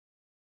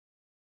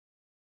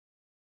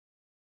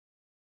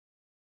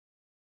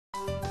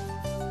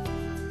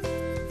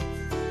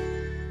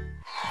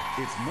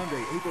It's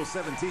Monday, April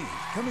 17th,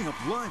 coming up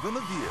live on The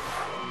View.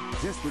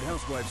 Desperate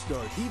Housewives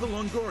star Eva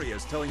Longoria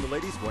is telling the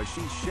ladies why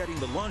she's shedding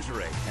the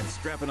lingerie and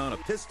strapping on a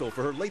pistol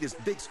for her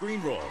latest big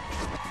screen role.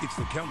 It's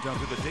the countdown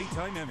to the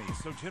daytime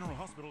Emmys, so General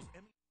Hospital's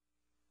Emmy...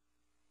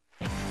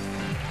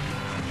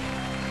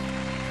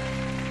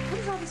 What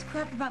is all this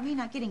crap about me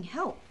not getting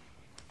help?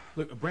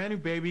 Look, a brand new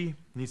baby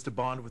needs to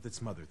bond with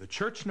its mother. The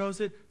church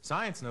knows it,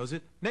 science knows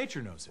it,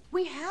 nature knows it.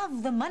 We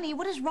have the money.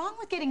 What is wrong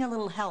with getting a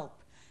little help?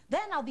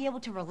 Then I'll be able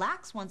to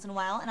relax once in a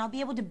while, and I'll be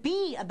able to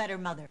be a better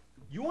mother.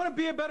 You want to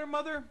be a better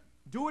mother?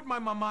 Do what my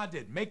mama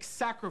did. Make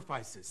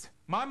sacrifices.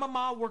 My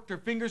mama worked her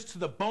fingers to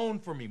the bone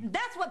for me.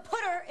 That's what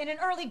put her in an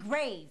early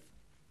grave.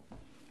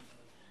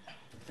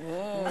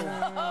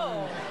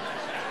 Oh.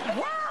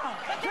 Wow.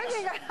 But then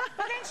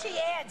she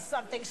adds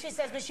something. She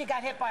says that she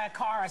got hit by a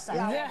car or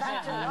something. Yeah,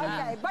 that's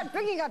okay. But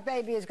bringing up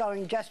baby is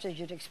going just as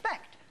you'd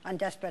expect on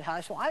Desperate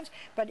Housewives.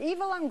 But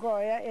Eva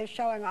Longoria is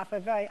showing off a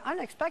very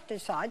unexpected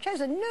side. She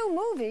has a new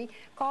movie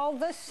called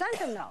The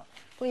Sentinel.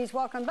 Please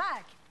welcome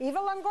back Eva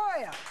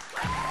Longoria.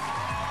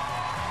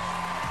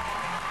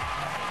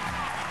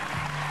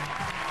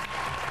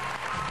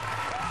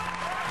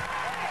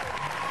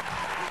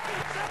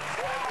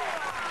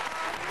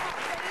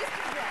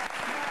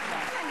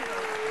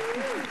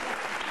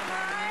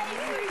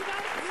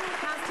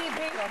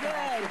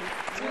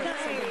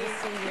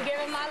 You gave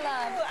him my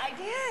love. I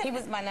did. He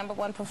was my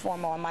 #1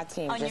 performer on my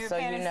team, On just your so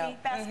you fantasy know.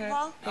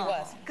 basketball? He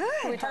was.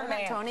 Good. Her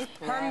man, Tony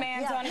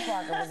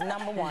Parker was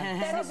 #1.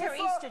 That is her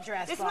Easter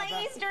dress, It's Barbara.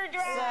 my Easter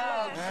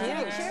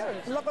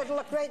dress.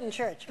 Look great in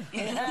church.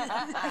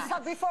 So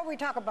before we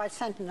talk about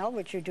Sentinel,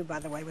 which you do, by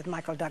the way, with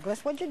Michael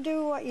Douglas, what'd you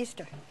do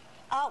Easter?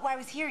 Well, I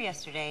was here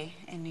yesterday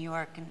in New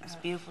York, and it was a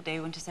beautiful day.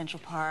 We went to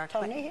Central Park.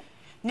 Tony?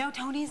 No,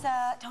 Tony's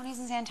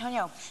in San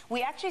Antonio.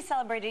 We actually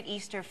celebrated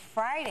Easter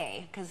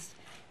Friday because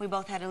we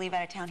both had to leave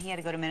out of town. He had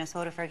to go to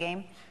Minnesota for a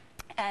game.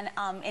 And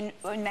in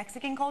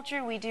Mexican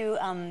culture, we do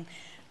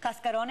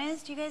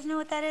cascarones. Do you guys know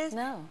what that is?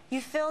 No. You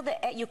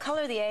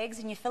color the eggs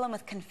and you fill them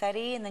with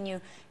confetti, and then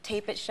you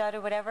tape it shut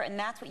or whatever, and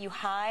that's what you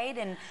hide,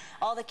 and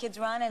all the kids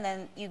run, and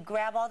then you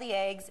grab all the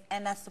eggs,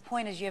 and that's the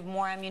point, is you have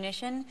more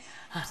ammunition.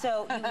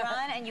 So you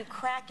run and you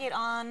crack it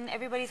on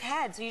everybody's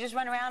head. So you just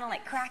run around and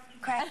like crack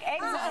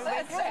eggs on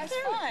everybody's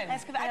head.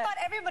 That's fun. I thought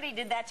everybody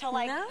did that till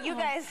like you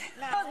guys.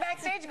 I was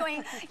backstage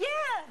going, yeah.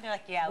 They're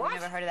like, yeah, we've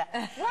never heard of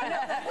that. Tony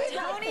never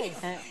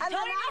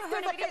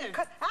heard of it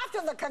either.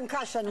 After the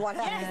concussion, what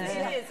happens? Yes,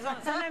 it is.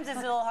 Sometimes it's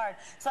a little hard.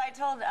 So I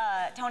told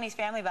Tony's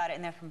family about it,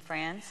 and they're from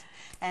France.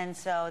 And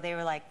so they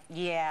were like,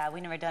 yeah,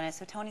 we never done it.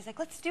 So Tony's like,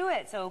 let's do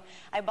it. So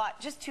I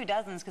bought just 2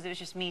 dozens because it was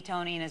just me,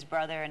 Tony, and his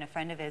brother, and a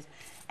friend of his.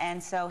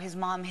 And so his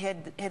mom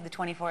hid the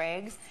 24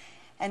 eggs.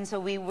 And so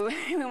we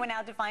went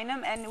out to find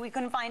them, and we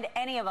couldn't find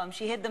any of them.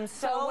 She hid them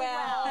so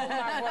well. Oh,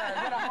 my word.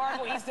 What a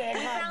horrible Easter egg.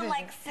 We found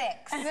like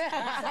 6.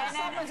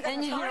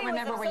 And you don't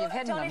remember where you've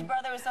hidden them. Tony's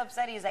brother was so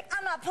upset, he was like,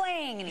 I'm not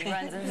playing, and he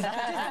runs and stuff.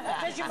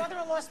 Does your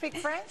mother-in-law speak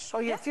French?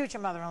 Or your future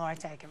mother-in-law, I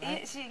take it,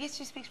 right? Yes,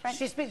 she speaks French.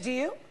 She speaks, do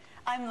you?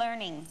 I'm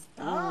learning.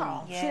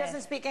 Oh. Yeah. She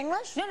doesn't speak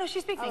English? No,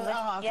 she speaks English.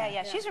 Oh, okay.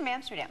 Yeah. She's from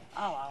Amsterdam.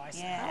 Oh, I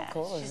see. Yeah. How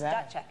cool is She's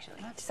that? Dutch,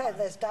 actually. So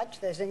there's Dutch,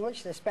 there's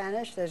English, there's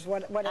Spanish, there's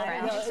whatever.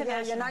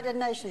 United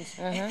Nations.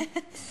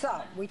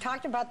 So we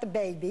talked about the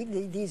baby,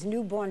 these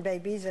newborn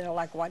babies that are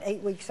like, what,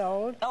 8 weeks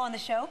old? Oh, on the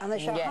show? On the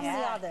show. Yes. How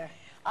many are there?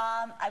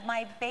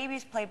 My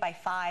baby's played by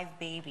 5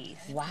 babies.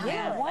 Wow.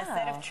 Yeah, Wow. a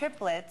set of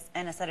triplets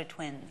and a set of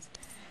twins.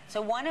 So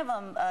one of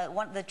them,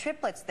 the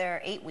triplets,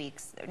 they're 8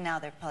 weeks. Now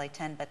they're probably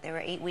 10, but they were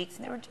 8 weeks,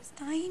 and they were just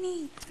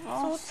tiny.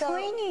 So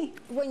tiny.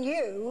 When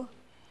you,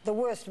 the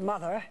worst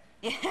mother,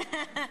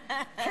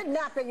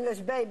 kidnapping this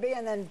baby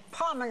and then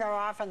palming her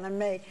off in the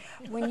maid,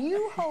 when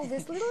you hold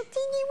this little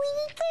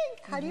teeny-weeny thing,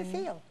 how do you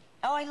feel?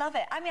 Oh, I love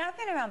it. I mean, I've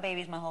been around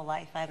babies my whole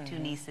life. I have 2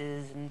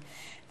 nieces, and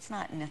it's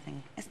not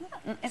anything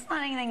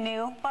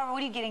new. Barbara,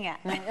 what are you getting at?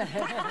 I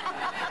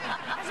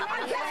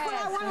guess what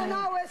I want to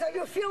know is, are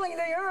you feeling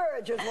the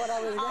urge, is what I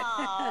was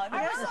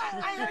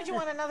I heard you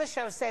on another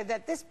show say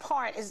that this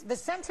part is, the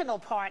Sentinel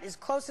part is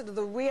closer to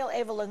the real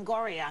Eva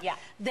Longoria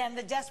than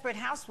the Desperate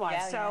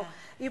Housewives. Yeah, so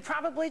you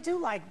probably do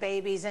like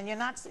babies, and you're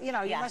not, you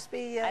know, you must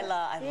be... I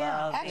love.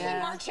 Actually,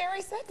 Mark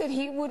Cherry said that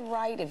he would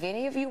write, if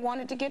any of you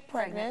wanted to get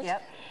pregnant,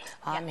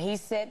 he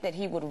said that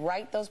he would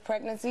write those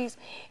pregnancies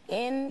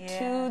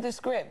into the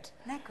script.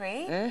 Isn't that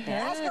great?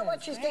 Ask her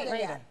what she's getting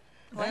at.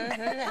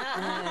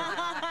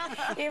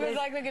 He was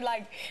like looking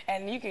like,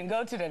 and you can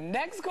go to the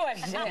next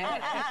question.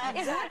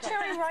 Is that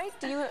Cherry right?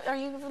 Are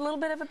you a little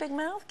bit of a big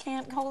mouth?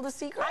 Can't hold a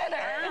secret?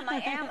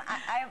 I am.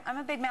 I'm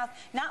a big mouth.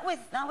 Not with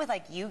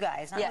like you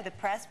guys, not with the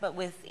press, but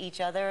with each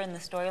other and the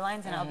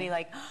storylines. And I'll be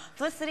like,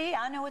 Felicity,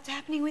 I know what's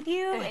happening with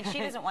you, and she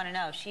doesn't want to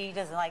know. She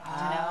doesn't like to know.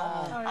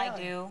 Oh, really? I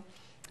do.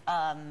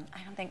 I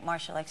don't think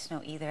Marsha likes to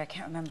know either. I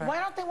can't remember. Why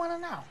don't they want to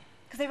know?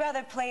 Because they'd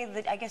rather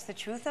play, I guess, the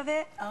truth of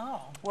it.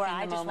 Oh. Where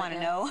I just want to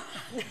know.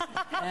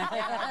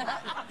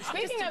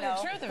 Speaking of the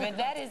truth of it,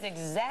 that is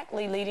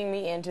exactly leading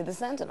me into The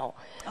Sentinel.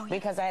 Oh, yeah.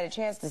 Because I had a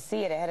chance to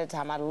see it ahead of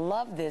time. I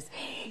love this.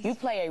 You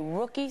play a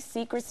rookie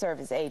Secret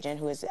Service agent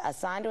who is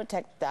assigned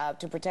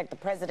to protect the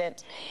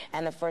president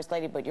and the First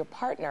Lady, but your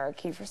partner,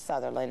 Kiefer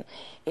Sutherland,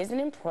 isn't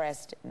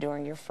impressed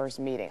during your first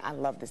meeting. I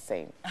love this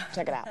scene.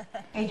 Check it out.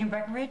 Agent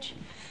Breckenridge?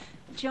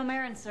 Joe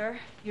Marin, sir.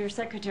 Your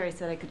secretary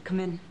said I could come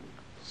in.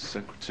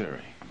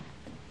 Secretary,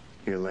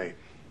 you're late.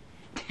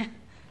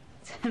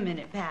 It's a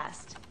minute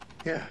past.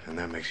 Yeah, and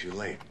that makes you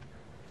late.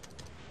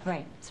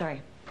 Right,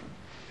 sorry.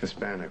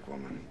 Hispanic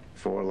woman,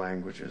 4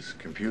 languages,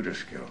 computer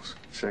skills.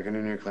 Second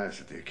in your class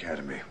at the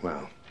academy.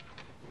 Well,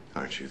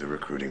 aren't you the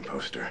recruiting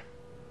poster?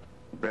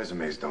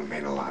 Resumes don't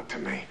mean a lot to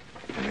me,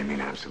 and they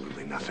mean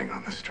absolutely nothing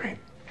on the street.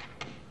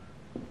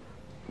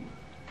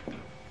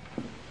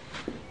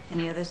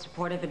 Any other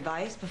supportive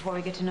advice before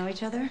we get to know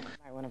each other?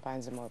 I want to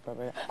find some more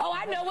appropriate. Oh,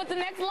 I know what the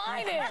next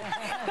line is,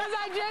 because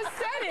I just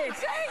said it.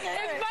 It's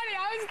funny.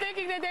 I was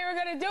thinking that they were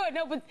going to do it.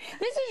 No, but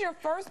this is your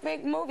first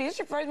big movie. This is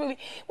your first movie.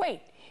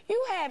 Wait,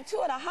 you have 2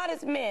 of the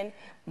hottest men,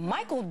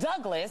 Michael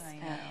Douglas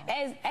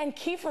and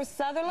Kiefer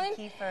Sutherland.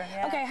 Kiefer,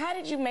 yeah. Okay, how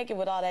did you make it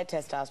with all that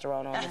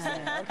testosterone on the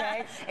set?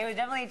 Okay, it was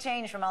definitely a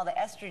change from all the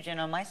estrogen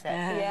on my set.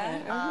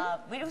 Yeah.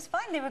 It was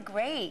fun. They were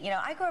great. You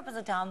know, I grew up as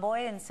a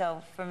tomboy, and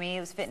so for me, it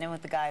was fitting in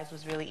with the guys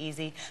was really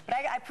easy. But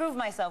I proved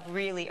myself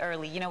really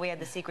early. You know, we had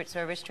the Secret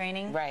Service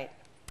training. Right.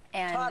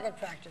 And Target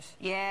practice.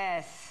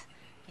 Yes.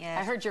 Yes.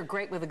 I heard you're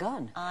great with a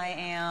gun. I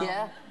am.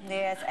 Yeah?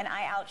 Yes, and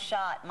I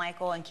outshot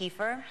Michael and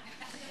Kiefer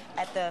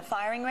at the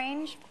firing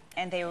range,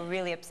 and they were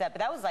really upset. But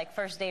that was like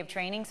first day of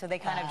training, so they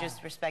kind of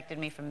just respected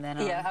me from then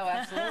on. Yeah, oh,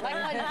 absolutely.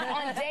 Like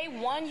on day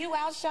 1, you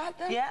outshot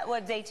them? Yeah,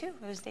 well, day 2.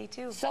 It was day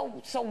 2.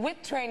 So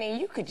with training,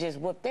 you could just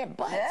whoop their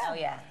butts. Oh,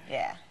 yeah,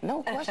 yeah.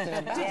 No question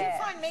about it. Did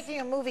you find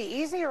making a movie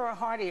easier or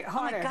harder? Oh,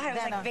 my God,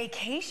 it was like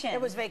vacation.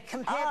 It was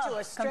compared to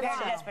a strip compared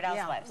to show. Desperate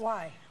Housewives. Yeah.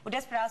 Why? Well,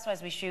 Desperate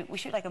Housewives, we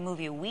shoot like a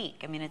movie a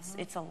week. I mean,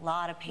 it's a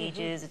lot of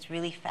pages. It's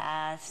really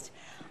fast.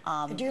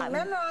 Do you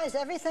memorize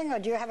everything, or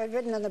do you have it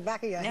written on the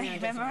back of your hand? No, you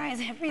memorize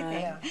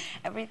everything,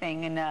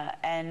 everything.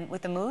 And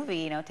with the movie,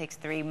 you know, it takes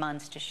 3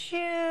 months to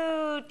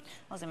shoot.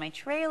 I was in my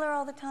trailer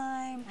all the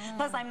time.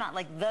 Plus, I'm not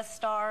like the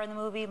star in the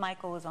movie.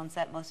 Michael was on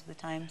set most of the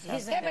time. So.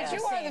 Yeah, but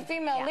you are the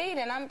female lead,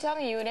 and I'm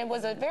telling you, it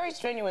was a very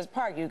strenuous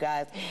part, you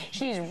guys.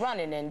 She's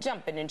running and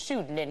jumping and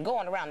shooting and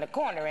going around the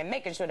corner and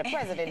making sure the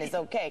president is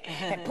okay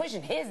and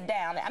pushing his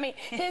down. I mean,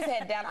 his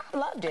head down. I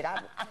loved it.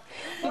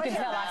 You can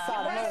tell I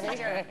saw the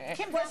movie.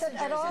 Kim, was it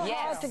at all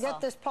hard to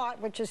get this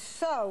part, which is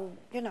so,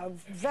 you know,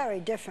 very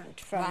different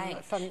from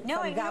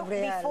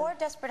Gabrielle? Before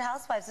Desperate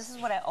Housewives, this is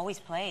what I always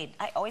played.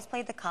 I always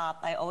played the cop.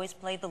 I always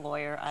played the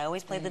lawyer. I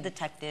always played the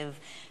detective.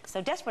 So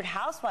Desperate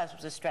Housewives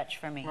was a stretch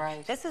for me.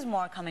 Right. This is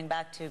more coming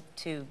back to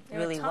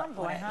really a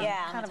tomboy, huh?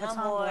 Yeah, Kind I'm of a a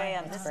tomboy.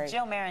 tomboy.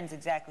 Jill Marin's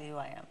exactly who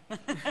I am.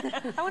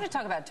 I want to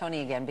talk about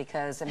Tony again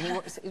because he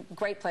was a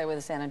great player with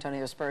the San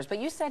Antonio Spurs, but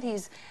you said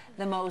he's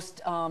the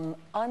most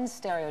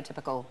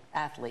unstereotypical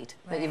athlete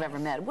that you've ever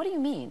met. What do you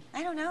mean?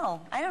 I don't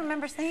know. I don't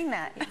remember saying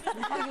that.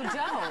 Oh, you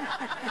don't?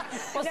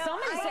 Well,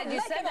 somebody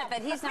said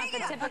that he's not the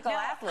typical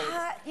athlete.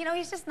 You know,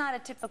 he's just not a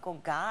typical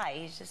guy.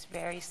 He's just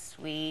very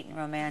sweet and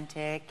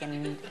romantic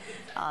and...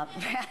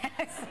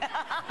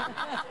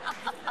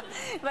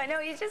 but no,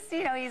 he's just,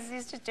 you know, he's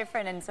just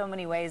different in so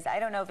many ways. I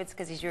don't know if it's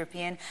because he's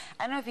European.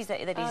 I don't know if he's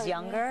that he's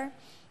younger.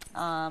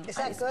 Is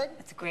that good?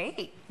 It's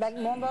great. Like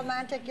more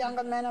romantic,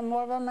 younger men are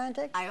more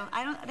romantic?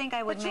 I don't think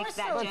I would make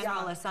that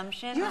general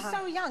assumption. You're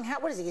so young.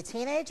 What is he, a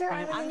teenager?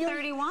 I'm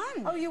 31.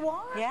 Oh, you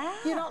are? Yeah.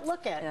 You don't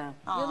look it. Yeah.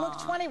 You look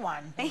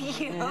 21. Thank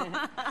you.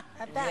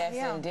 At that,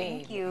 Yes, indeed.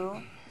 Thank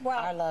you. Well,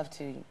 Our love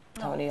to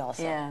Tony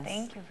also. Yes.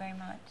 Thank you very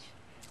much.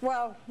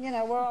 well, you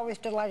know, we're always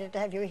delighted to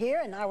have you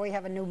here, and now we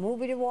have a new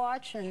movie to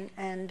watch,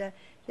 and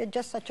you're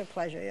just such a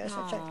pleasure. You're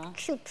such a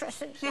cute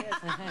person. Yes.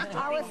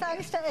 Our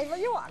thanks to Eva.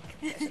 You are.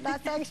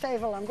 Thanks to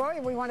Eva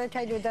Longoria. We want to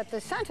tell you that The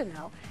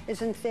Sentinel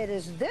is in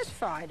theaters this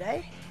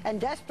Friday,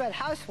 and Desperate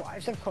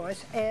Housewives, of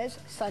course, airs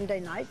Sunday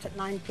nights at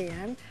 9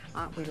 p.m.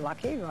 Aren't we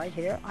lucky? Right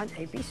here on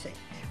ABC.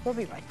 We'll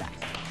be right back.